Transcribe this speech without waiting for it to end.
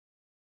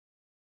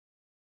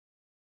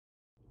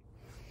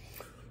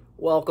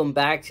Welcome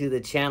back to the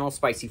channel.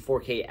 Spicy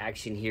 4K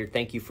Action here.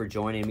 Thank you for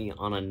joining me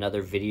on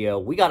another video.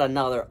 We got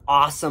another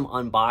awesome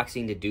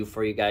unboxing to do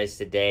for you guys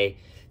today.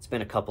 It's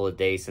been a couple of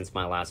days since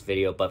my last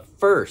video, but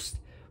first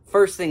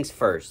things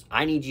first,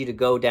 I need you to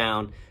go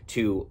down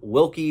to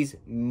Wilkie's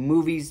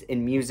Movies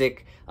and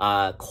Music.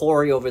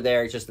 Corey over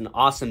there is just an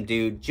awesome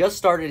dude. Just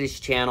started his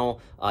channel,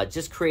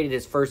 just created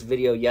his first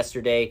video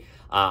yesterday.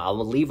 I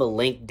will leave a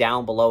link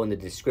down below in the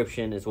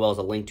description as well as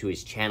a link to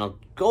his channel.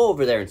 Go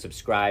over there and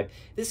subscribe.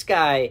 This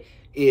guy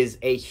is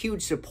a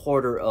huge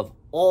supporter of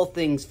all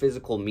things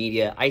physical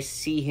media. I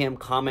see him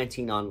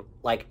commenting on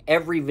like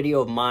every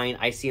video of mine.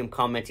 I see him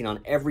commenting on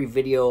every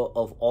video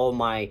of all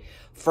my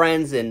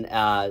friends and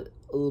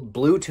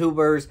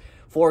Bluetubers,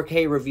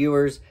 4K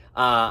reviewers.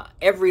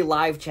 Every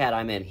live chat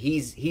I'm in,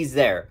 he's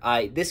there.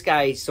 This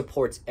guy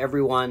supports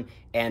everyone,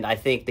 and I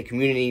think the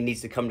community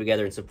needs to come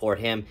together and support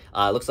him.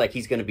 Looks like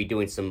he's going to be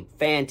doing some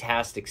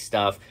fantastic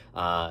stuff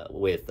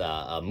with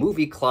a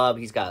movie club.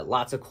 He's got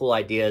lots of cool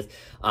ideas.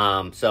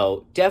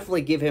 So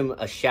definitely give him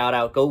a shout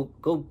out.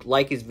 Go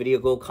like his video,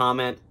 go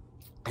comment,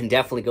 and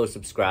definitely go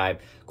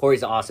subscribe.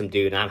 Corey's an awesome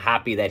dude, and I'm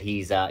happy that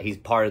he's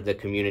part of the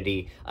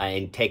community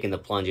and taking the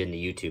plunge into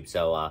YouTube.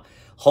 So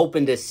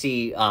hoping to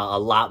see a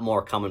lot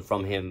more coming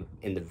from him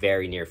in the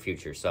very near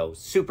future. So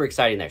super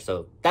exciting there.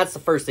 So that's the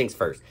first things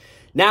first.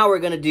 Now we're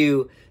going to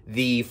do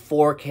the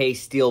 4K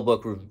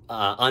Steelbook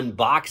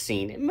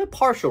unboxing and a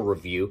partial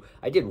review.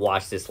 I did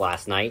watch this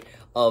last night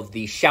of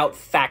the Shout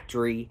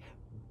Factory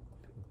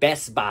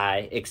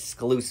Bestbuy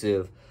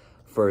exclusive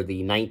for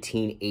the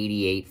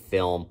 1988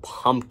 film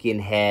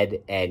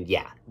Pumpkinhead. And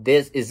yeah,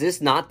 is this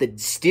not the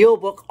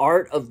Steelbook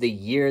art of the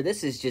year?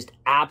 This is just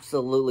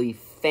absolutely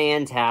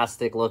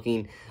fantastic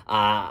looking.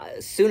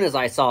 As soon as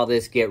I saw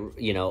this get,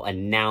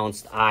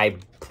 announced, I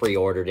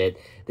pre-ordered it.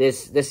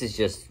 This is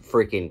just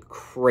freaking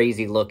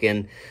crazy looking.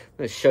 I'm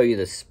going to show you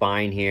the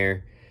spine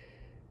here.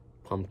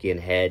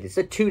 Pumpkinhead. It's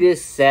a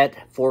 2-disc set,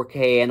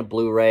 4K and a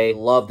Blu-ray.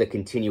 Love the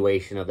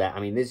continuation of that. I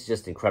mean, this is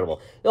just incredible.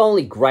 The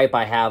only gripe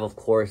I have, of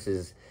course,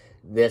 is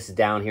this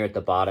down here at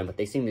the bottom, but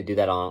they seem to do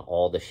that on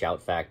all the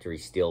Shout Factory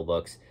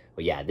Steelbooks.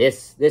 But yeah,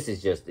 this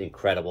is just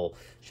incredible.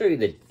 Show you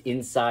the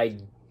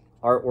inside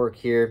artwork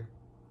here.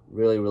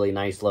 Really, really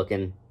nice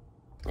looking.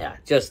 Yeah,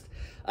 just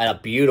a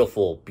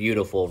beautiful,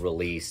 beautiful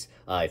release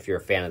if you're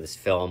a fan of this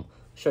film.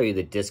 Show you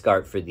the disc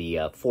art for the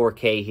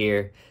 4K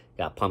here.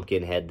 Got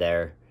Pumpkinhead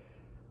there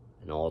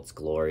in all its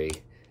glory.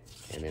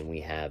 And then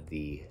we have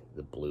the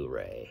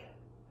Blu-ray.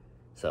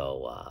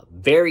 So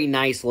very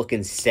nice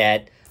looking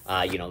set.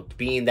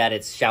 Being that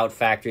it's Shout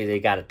Factory, they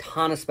got a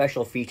ton of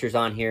special features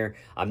on here.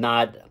 I'm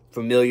not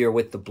familiar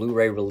with the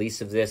Blu-ray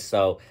release of this,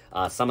 so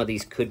some of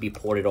these could be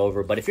ported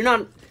over. But if you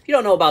don't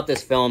know about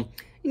this film,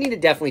 you need to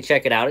definitely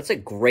check it out. It's a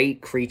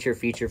great creature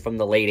feature from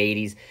the late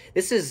 80s.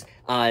 This is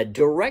a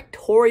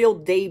directorial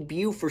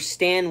debut for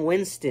Stan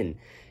Winston.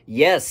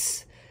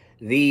 Yes,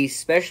 the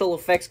special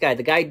effects guy.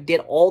 The guy did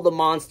all the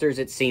monsters,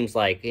 it seems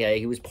like. Yeah,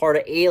 he was part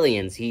of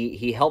Aliens.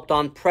 He helped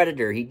on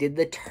Predator. He did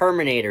the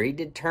Terminator. He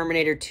did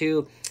Terminator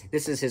 2.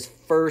 This is his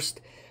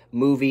first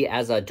movie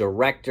as a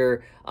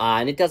director,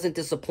 and it doesn't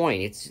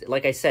disappoint. It's,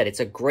 like I said, it's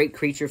a great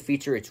creature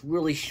feature. It's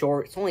really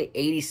short. It's only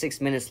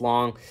 86 minutes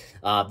long.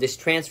 This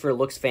transfer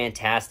looks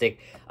fantastic.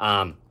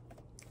 I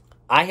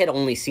had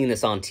only seen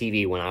this on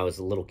TV when I was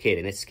a little kid,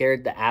 and it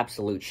scared the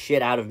absolute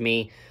shit out of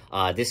me.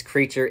 This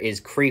creature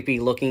is creepy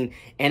looking,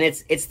 and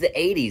it's the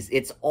 80s.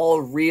 It's all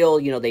real.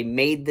 They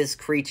made this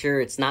creature.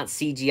 It's not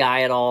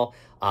CGI at all.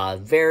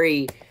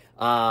 Very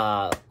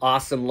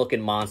awesome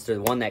looking monster,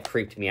 the one that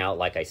creeped me out,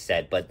 like I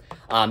said. But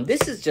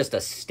this is just a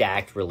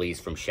stacked release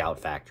from Shout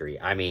Factory.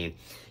 I mean,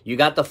 you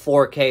got the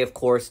 4K, of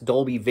course,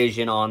 Dolby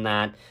Vision on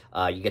that.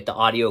 You get the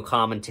audio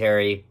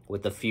commentary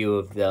with a few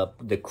of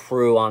the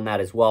crew on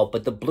that as well.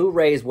 But the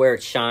Blu-ray is where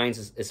it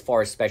shines as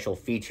far as special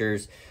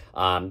features.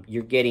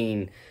 You're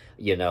getting,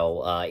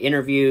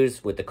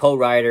 interviews with the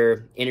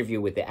co-writer,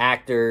 interview with the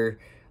actor,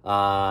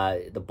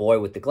 the boy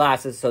with the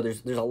glasses. So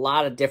there's a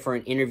lot of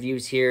different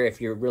interviews here if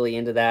you're really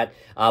into that.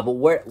 But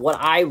what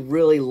I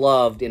really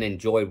loved and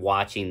enjoyed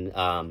watching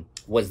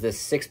was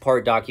this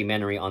 6-part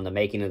documentary on the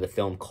making of the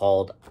film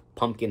called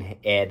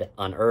Pumpkinhead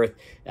Unearthed.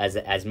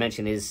 As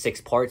mentioned, it is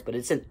 6 parts, but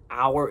it's an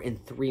hour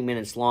and 3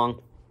 minutes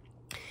long.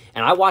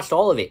 And I watched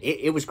all of it.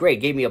 It was great.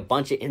 It gave me a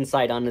bunch of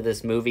insight onto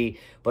this movie,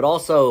 but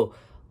also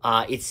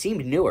it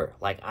seemed newer.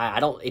 Like,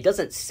 it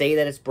doesn't say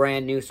that it's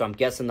brand new, so I'm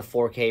guessing the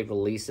 4K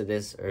release of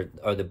this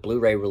or the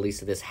Blu-ray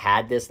release of this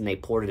had this and they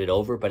ported it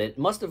over, but it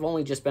must have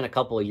only just been a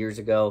couple of years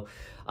ago.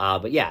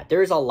 But yeah,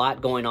 there's a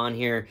lot going on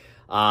here.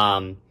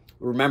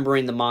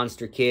 Remembering the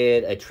Monster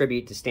Kid, a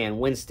tribute to Stan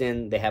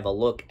Winston. They have a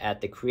look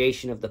at the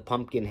creation of the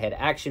Pumpkinhead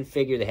action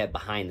figure. They have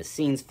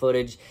behind-the-scenes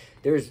footage.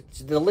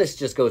 The list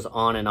just goes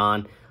on and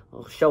on.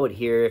 I'll show it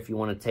here if you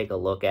want to take a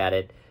look at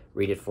it.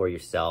 Read it for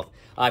yourself.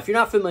 If you're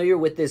not familiar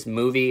with this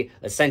movie,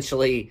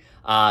 essentially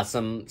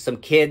some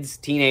kids,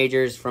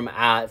 teenagers from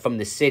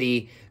the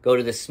city go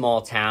to this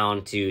small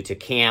town to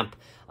camp.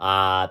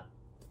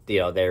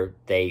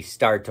 they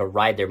start to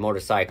ride their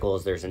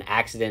motorcycles. There's an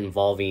accident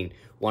involving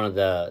one of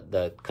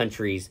the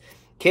country's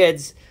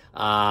kids,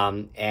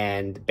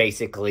 and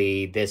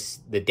basically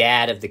the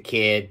dad of the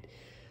kid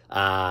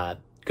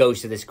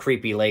goes to this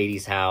creepy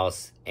lady's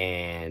house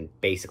and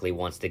basically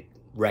wants to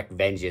wreak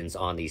vengeance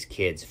on these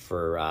kids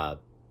for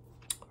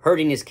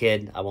hurting his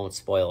kid. I won't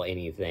spoil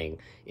anything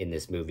in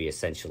this movie,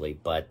 essentially,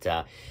 but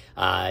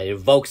it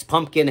evokes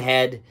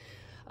Pumpkinhead,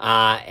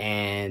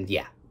 and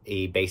yeah,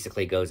 he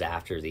basically goes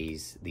after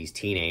these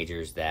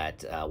teenagers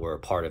that were a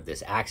part of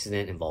this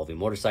accident involving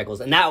motorcycles.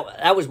 And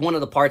that was one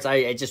of the parts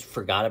I just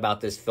forgot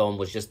about this film,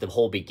 was just the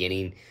whole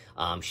beginning,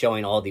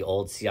 showing all the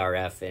old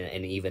CRF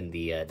and even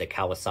the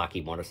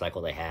Kawasaki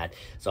motorcycle they had.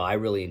 So I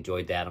really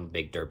enjoyed that. I'm a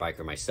big dirt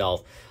biker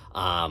myself.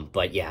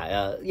 But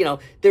yeah,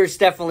 there's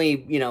definitely,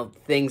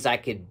 things I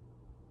could,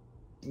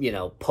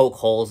 poke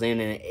holes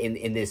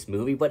in this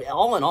movie. But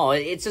all in all,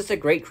 it's just a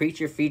great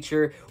creature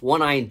feature,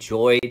 one I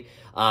enjoyed.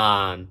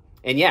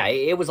 And yeah,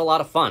 it was a lot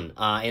of fun.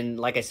 And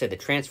like I said, the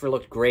transfer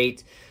looked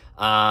great.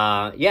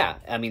 Yeah,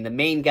 I mean, the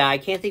main guy, I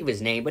can't think of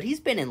his name, but he's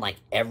been in like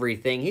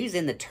everything. He's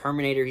in the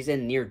Terminator. He's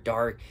in Near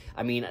Dark.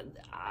 I mean,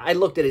 I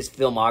looked at his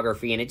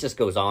filmography and it just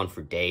goes on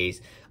for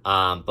days.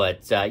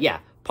 But yeah,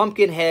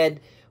 Pumpkinhead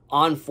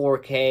on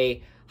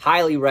 4K.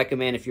 Highly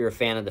recommend if you're a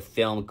fan of the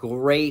film.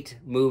 Great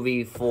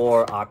movie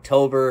for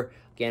October.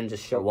 Again,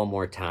 just show it one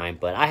more time.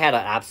 But I had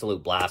an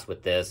absolute blast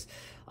with this.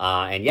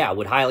 And yeah, I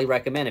would highly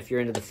recommend if you're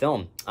into the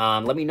film.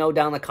 Let me know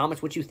down in the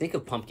comments what you think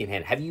of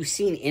Pumpkinhead. Have you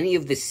seen any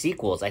of the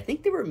sequels? I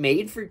think they were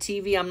made for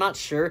TV. I'm not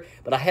sure,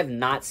 but I have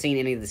not seen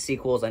any of the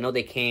sequels. I know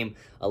they came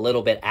a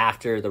little bit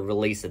after the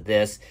release of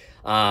this.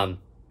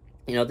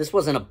 This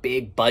wasn't a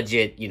big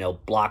budget,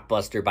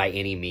 blockbuster by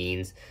any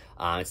means.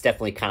 It's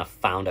definitely kind of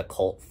found a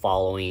cult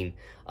following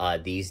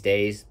these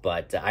days.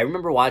 But I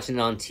remember watching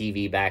it on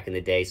TV back in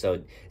the day.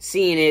 So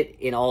seeing it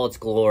in all its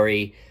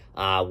glory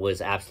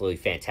was absolutely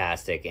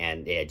fantastic,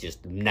 and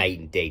just night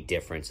and day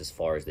difference as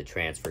far as the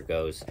transfer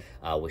goes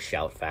with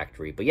Shout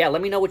Factory. But yeah,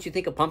 let me know what you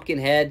think of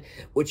Pumpkinhead,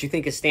 what you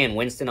think of Stan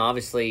Winston.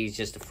 Obviously, he's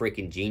just a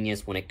freaking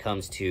genius when it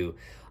comes to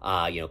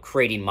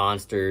creating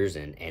monsters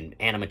and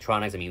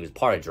animatronics. I mean, he was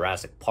part of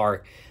Jurassic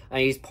Park. I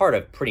mean, he's part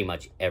of pretty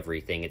much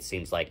everything. It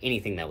seems like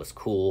anything that was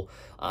cool,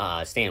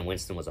 Stan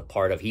Winston was a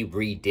part of. He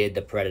redid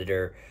the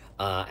Predator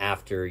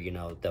after,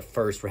 the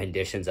first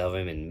renditions of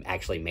him, and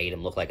actually made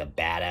him look like a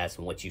badass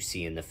in what you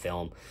see in the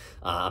film.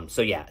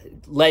 So yeah,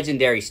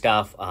 legendary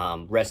stuff.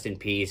 Rest in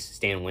peace.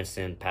 Stan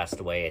Winston passed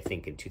away, I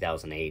think, in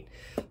 2008.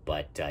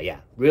 But yeah,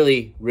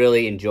 really,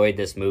 really enjoyed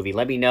this movie.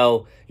 Let me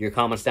know your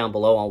comments down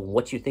below on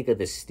what you think of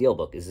this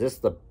Steelbook. Is this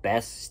the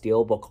best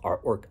Steelbook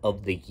artwork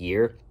of the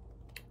year?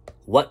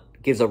 What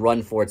gives a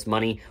run for its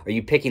money? Are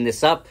you picking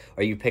this up?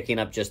 Are you picking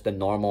up just the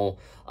normal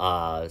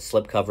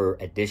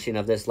slipcover edition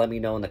of this? Let me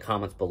know in the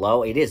comments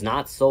below. It is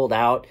not sold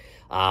out.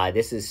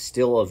 This is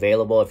still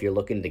available if you're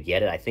looking to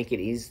get it. I think it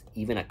is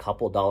even a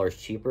couple dollars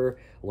cheaper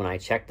when I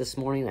checked this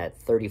morning at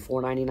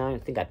 $34.99. I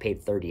think I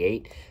paid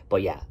 $38.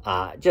 But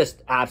yeah,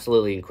 just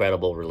absolutely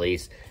incredible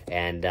release,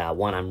 and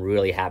one I'm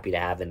really happy to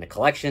have in the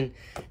collection.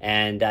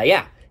 And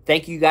yeah,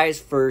 thank you guys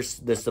for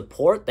the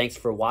support. Thanks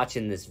for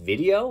watching this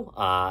video.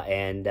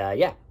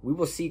 Yeah, we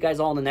will see you guys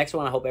all in the next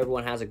one. I hope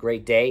everyone has a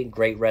great day,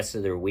 great rest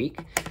of their week.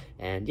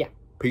 And yeah,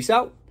 peace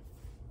out.